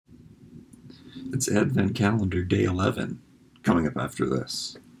It's Advent Calendar Day 11 coming up after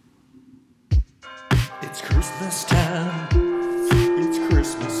this. It's Christmas time. It's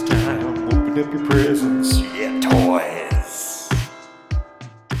Christmas time. Open up your presents. You get toys.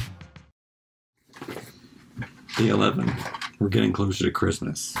 Day 11. We're getting closer to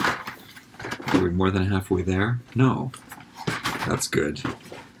Christmas. Are we more than halfway there? No. That's good.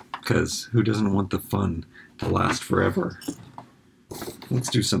 Because who doesn't want the fun to last forever? Let's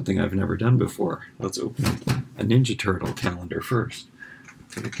do something I've never done before. Let's open a Ninja Turtle calendar first.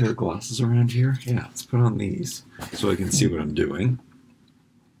 Got a pair of glasses around here? Yeah, let's put on these so I can see what I'm doing.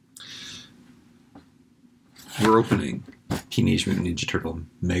 We're opening Teenage Mutant Ninja Turtle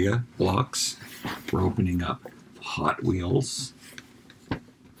Mega Bloks. We're opening up Hot Wheels.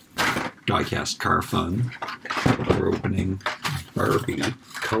 Diecast Car Fun. We're opening Barbie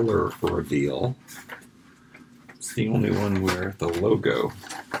Color Reveal. It's the only one where the logo,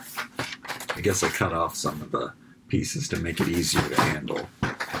 I guess I cut off some of the pieces to make it easier to handle.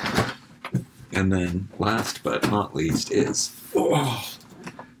 And then last but not least is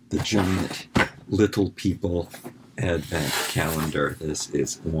the giant Little People Advent Calendar. This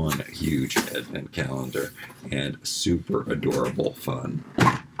is one huge Advent calendar and super adorable fun.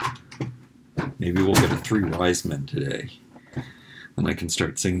 Maybe we'll get a 3 Wise Men today. And I can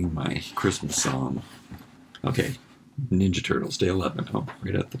start singing my Christmas song. Okay, Ninja Turtles, Day 11. Oh,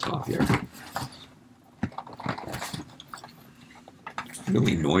 right at the top here.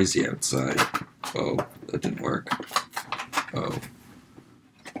 Really noisy outside. Oh, that didn't work. Oh.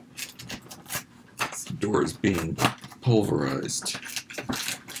 This door is being pulverized.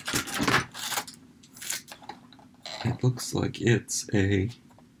 It looks like it's a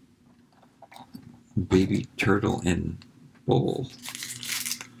baby turtle in bowl.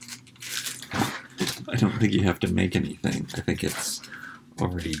 I don't think you have to make anything. I think it's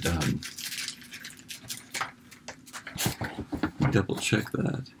already done. Double check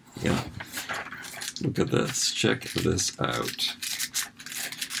that. Yeah. Look at this. Check this out.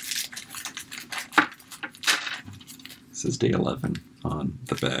 It says day 11 on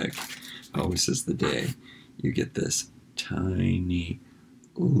the bag. Always says the day. You get this tiny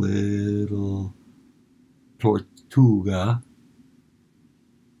little tortuga.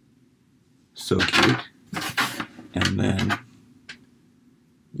 So cute. And then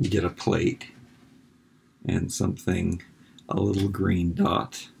you get a plate and something, a little green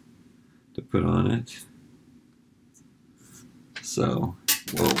dot to put on it. So,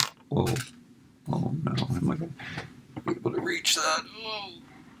 whoa, oh no, am I going to be able to reach that? Oh,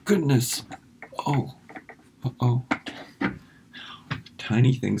 goodness. Oh.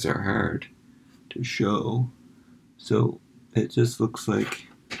 Tiny things are hard to show. So, it just looks like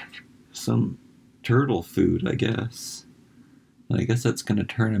some turtle food, I guess. And I guess that's going to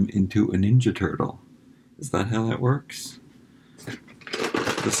turn him into a Ninja Turtle. Is that how that works?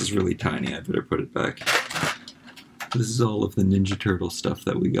 This is really tiny. I better put it back. This is all of the Ninja Turtle stuff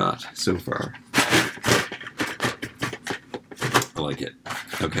that we got so far. I like it.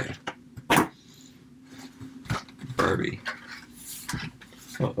 Okay. Barbie.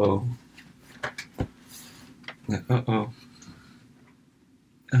 Uh-oh. Uh-oh.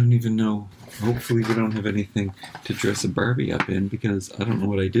 I don't even know. Hopefully we don't have anything to dress a Barbie up in because I don't know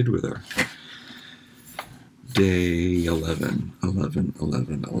what I did with her. Day 11.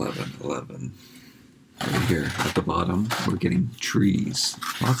 Right here at the bottom, we're getting trees.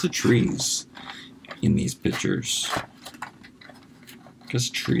 Lots of trees in these pictures. Because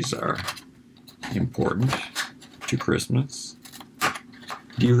trees are important to Christmas.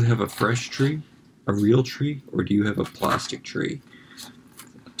 Do you have a fresh tree? A real tree? Or do you have a plastic tree?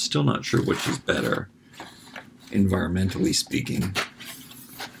 I'm still not sure which is better, environmentally speaking.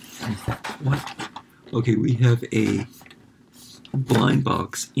 What? Okay, we have a blind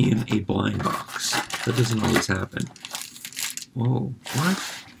box in a blind box. That doesn't always happen. Whoa, what?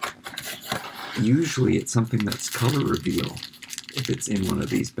 Usually it's something that's color reveal if it's in one of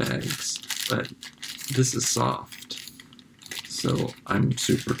these bags, but this is soft. So I'm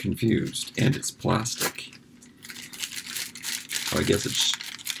super confused, and it's plastic. Oh, I guess it's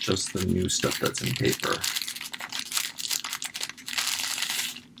just the new stuff that's in paper.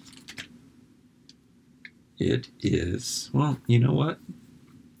 It is, well, you know what?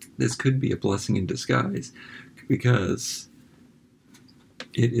 This could be a blessing in disguise because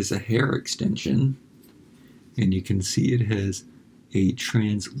it is a hair extension and you can see it has a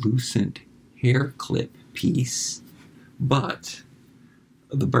translucent hair clip piece, but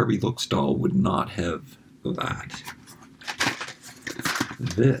the Barbie Looks doll would not have that.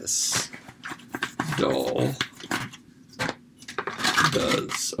 This doll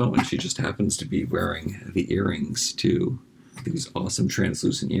does. Oh, and she just happens to be wearing the earrings too. These awesome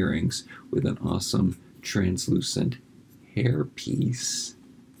translucent earrings with an awesome translucent hairpiece.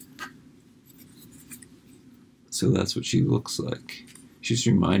 So that's what she looks like. She's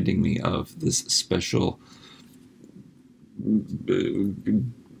reminding me of this special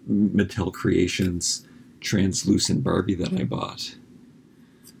Mattel Creations translucent Barbie that I bought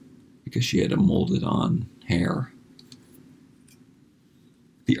because she had a molded on hair.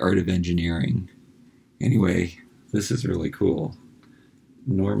 The art of engineering. Anyway, this is really cool.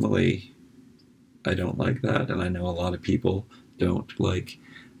 Normally, I don't like that, and I know a lot of people don't like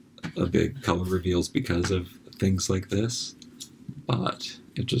big color reveals because of things like this, but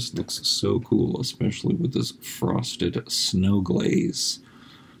it just looks so cool, especially with this frosted snow glaze.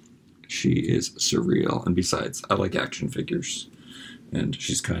 She is surreal, and besides, I like action figures, and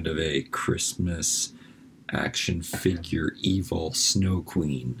she's kind of a Christmas action figure evil snow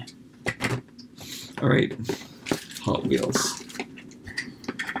queen. All right, Hot Wheels.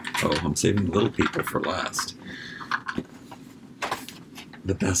 Oh, I'm saving the little people for last.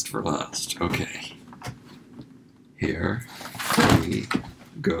 The best for last. Okay. Here we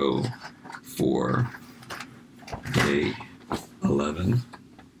go for day 11.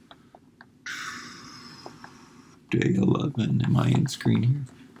 Day 11. Am I in screen here?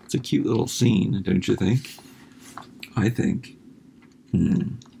 It's a cute little scene, don't you think? I think.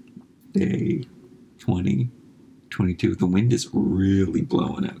 Day 20, 22. The wind is really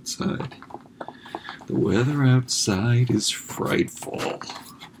blowing outside. The weather outside is frightful.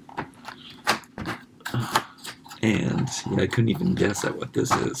 And yeah, I couldn't even guess at what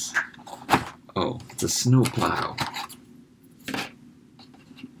this is. Oh, it's a snowplow.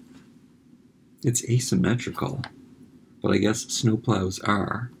 It's asymmetrical, but I guess snowplows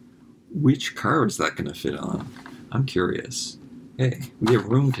are. Which car is that going to fit on? I'm curious. Hey, we have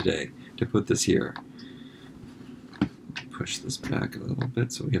room today to put this here. Push this back a little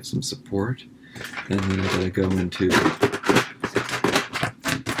bit so we have some support. And then I gotta go into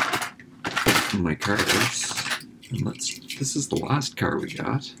my cars. And this is the last car we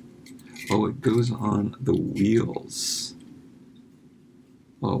got. Oh, it goes on the wheels.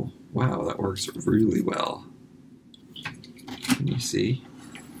 Oh, wow, that works really well. Can you see?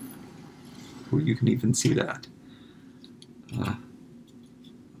 Oh, you can even see that.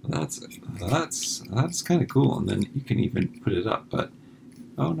 That's kind of cool, and then you can even put it up, but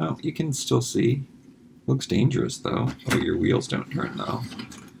oh no, you can still see. Looks dangerous though. Oh, your wheels don't turn though.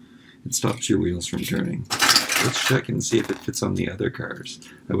 It stops your wheels from turning. Let's check and see if it fits on the other cars.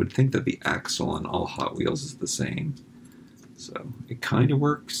 I would think that the axle on all Hot Wheels is the same. So it kind of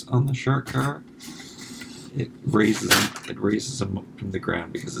works on the shark car. It raises him up from the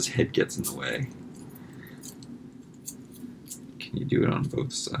ground because his head gets in the way. Can you do it on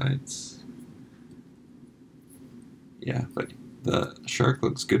both sides? Yeah, but the shark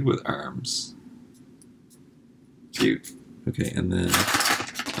looks good with arms. Cute. Okay, and then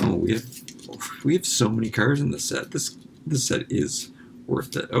oh, we have so many cars in this set. This set is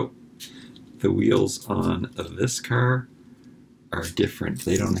worth it. Oh, the wheels on this car are different.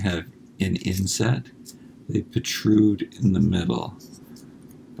 They don't have an inset. They protrude in the middle.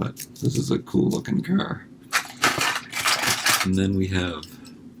 But this is a cool looking car. And then we have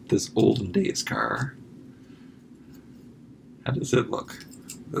this olden days car. How does it look?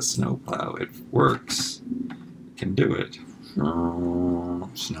 The snowplow. It works. It can do it.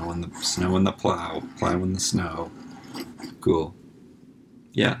 Snow in the plow. Plow in the snow. Cool.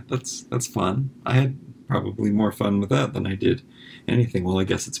 Yeah, that's fun. I had probably more fun with that than I did anything. Well, I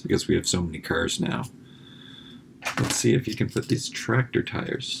guess it's because we have so many cars now. Let's see if you can put these tractor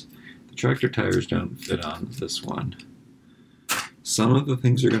tires. The tractor tires don't fit on this one. Some of the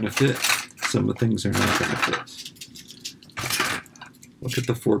things are going to fit. Some of the things are not going to fit. Look at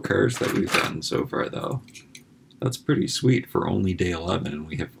the 4 cars that we've done so far, though. That's pretty sweet for only day 11, and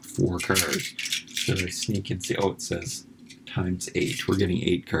we have 4 cars. Should I sneak and see? Oh, it says times 8. We're getting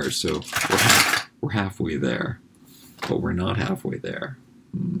 8 cars, so we're halfway there. But we're not halfway there.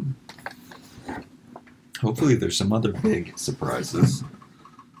 Hopefully there's some other big surprises.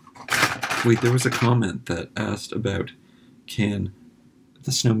 Wait, there was a comment that asked about, can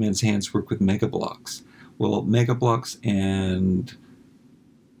the snowman's hands work with Mega Bloks? Well, Mega Bloks and...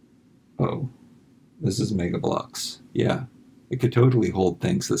 oh, this is Mega Bloks. Yeah, it could totally hold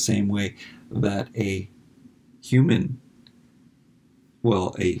things the same way that a human,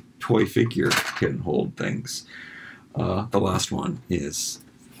 well, a toy figure can hold things. The last one is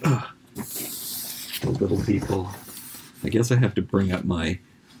the little people. I guess I have to bring up my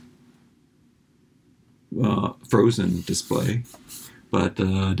Frozen display. But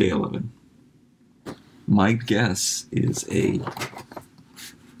day 11. My guess is a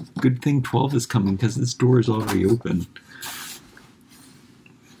good thing 12 is coming because this door is already open.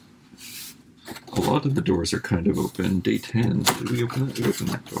 A lot of the doors are kind of open. Day 10, did we open that? We opened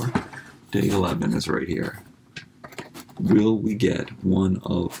that door. Day 11 is right here. Will we get one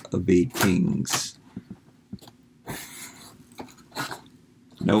of the kings?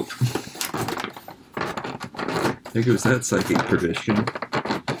 Nope. There goes that psychic prediction.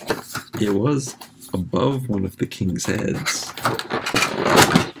 It was above one of the king's heads.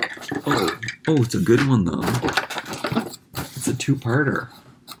 Oh, it's a good one though. It's a two-parter.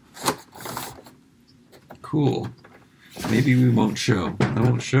 Cool. Maybe we won't show. I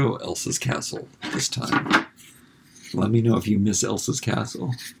won't show Elsa's castle this time. Let me know if you miss Elsa's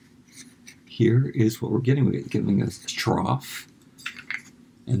castle. Here is what we're getting. We're getting a trough.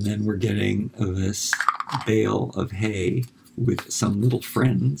 And then we're getting this bale of hay with some little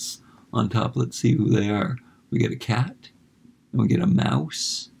friends on top. Let's see who they are. We get a cat. And we get a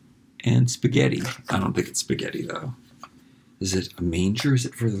mouse. And spaghetti. I don't think it's spaghetti though. Is it a manger? Is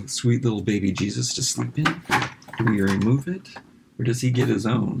it for the sweet little baby Jesus to sleep in? Do we remove it? Or does he get his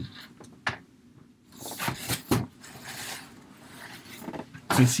own?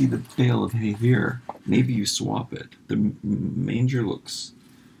 I see the bale of hay here. Maybe you swap it. The manger looks...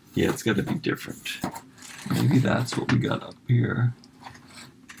 Yeah, it's got to be different. Maybe that's what we got up here.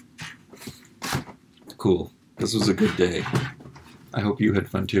 Cool. This was a good day. I hope you had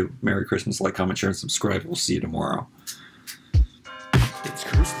fun too. Merry Christmas. Like, comment, share, and subscribe. We'll see you tomorrow. It's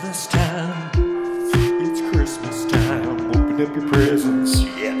Christmas time. It's Christmas time. Open up your presents.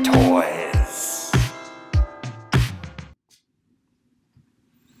 Yeah, toys.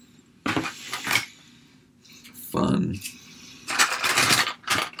 Fun.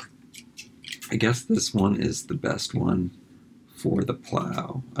 I guess this one is the best one for the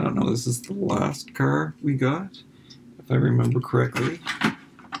plow. I don't know. This is the last car we got, if I remember correctly.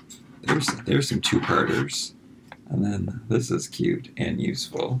 There's some two-parters. And then this is cute and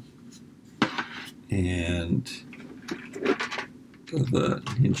useful. And the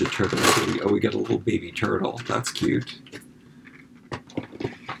Ninja Turtle. Oh, we got a little baby turtle. That's cute.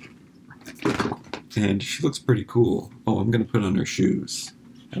 And she looks pretty cool. Oh, I'm going to put on her shoes.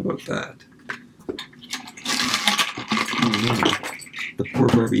 How about that? Oh no. The poor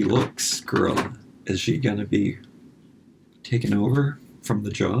Barbie looks girl. Is she going to be taken over from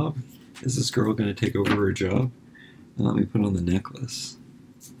the job? Is this girl going to take over her job? And let me put on the necklace.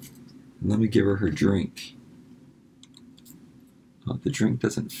 And let me give her drink. Oh, the drink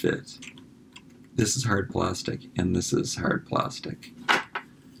doesn't fit. This is hard plastic, and this is hard plastic.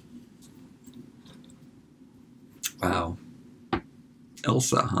 Wow.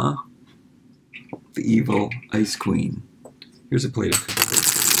 Elsa, huh? The evil ice queen. Here's a plate of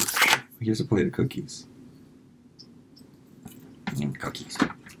cookies. Here's a plate of cookies. And cookies.